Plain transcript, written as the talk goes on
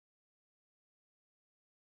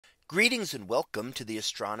Greetings and welcome to the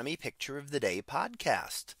Astronomy Picture of the Day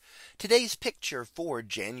podcast. Today's picture for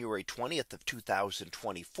January 20th of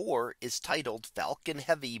 2024 is titled Falcon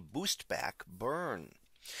Heavy Boostback Burn.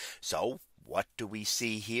 So what do we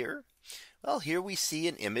see here? Well, here we see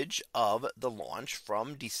an image of the launch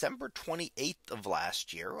from December 28th of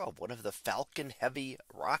last year of one of the Falcon Heavy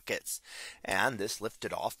rockets. And this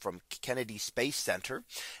lifted off from Kennedy Space Center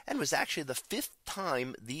and was actually the fifth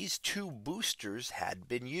time these two boosters had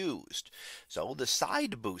been used. So the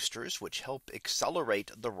side boosters, which help accelerate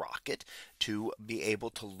the rocket to be able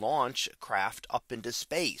to launch craft up into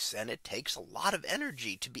space. And it takes a lot of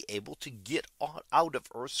energy to be able to get out of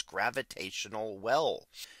Earth's gravitational well.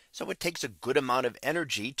 So it takes a good amount of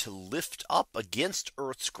energy to lift up against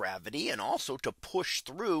Earth's gravity and also to push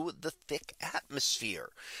through the thick atmosphere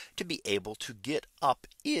to be able to get up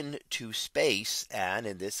into space. And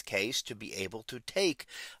in this case, to be able to take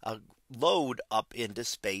a load up into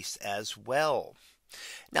space as well.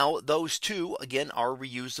 Now, those two again are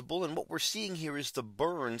reusable. And what we're seeing here is the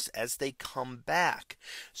burns as they come back.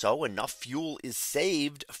 So enough fuel is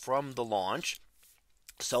saved from the launch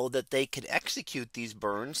so that they can execute these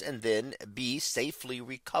burns and then be safely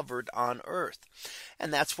recovered on Earth.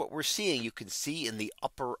 And that's what we're seeing. You can see in the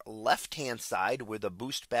upper left hand side where the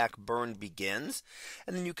boost back burn begins.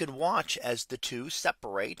 And then you can watch as the two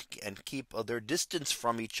separate and keep their distance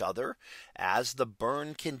from each other as the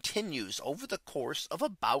burn continues over the course of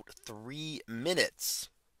about 3 minutes.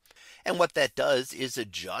 And what that does is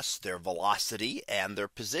adjust their velocity and their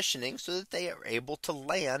positioning so that they are able to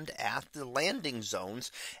land at the landing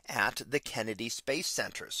zones at the Kennedy Space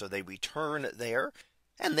Center. So they return there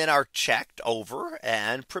and then are checked over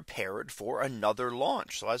and prepared for another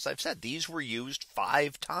launch. So as I've said, these were used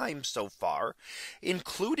 5 times so far,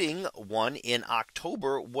 including one in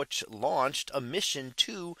October, which launched a mission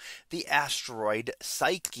to the asteroid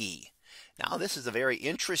Psyche. Now, this is a very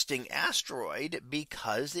interesting asteroid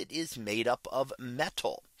because it is made up of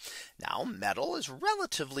metal. Now, metal is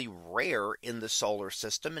relatively rare in the solar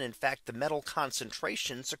system. And in fact, the metal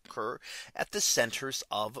concentrations occur at the centers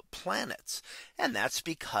of planets. And that's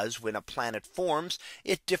because when a planet forms,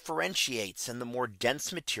 it differentiates and the more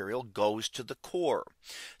dense material goes to the core.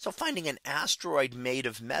 So finding an asteroid made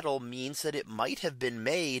of metal means that it might have been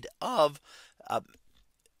made of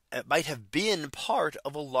it might have been part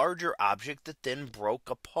of a larger object that then broke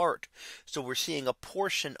apart. So we're seeing a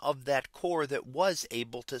portion of that core that was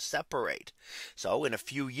able to separate. So in a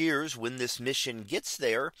few years, when this mission gets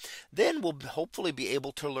there, then we'll hopefully be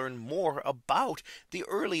able to learn more about the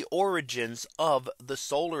early origins of the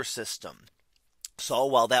solar system. So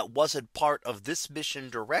while that wasn't part of this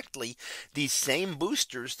mission directly, these same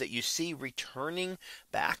boosters that you see returning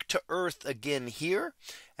back to Earth again here,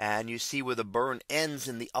 and you see where the burn ends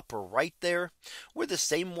in the upper right there, were the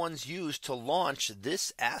same ones used to launch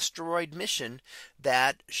this asteroid mission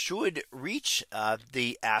that should reach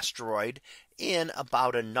the asteroid in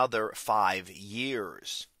about another 5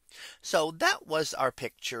 years. So that was our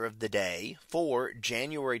picture of the day for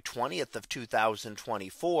January 20th of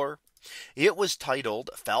 2024. It was titled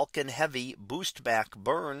Falcon Heavy Boostback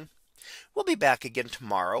Burn. We'll be back again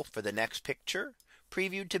tomorrow for the next picture,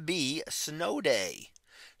 previewed to be Snow Day.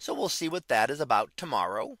 So we'll see what that is about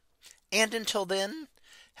tomorrow. And until then,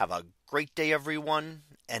 have a great day, everyone,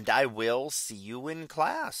 and I will see you in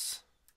class.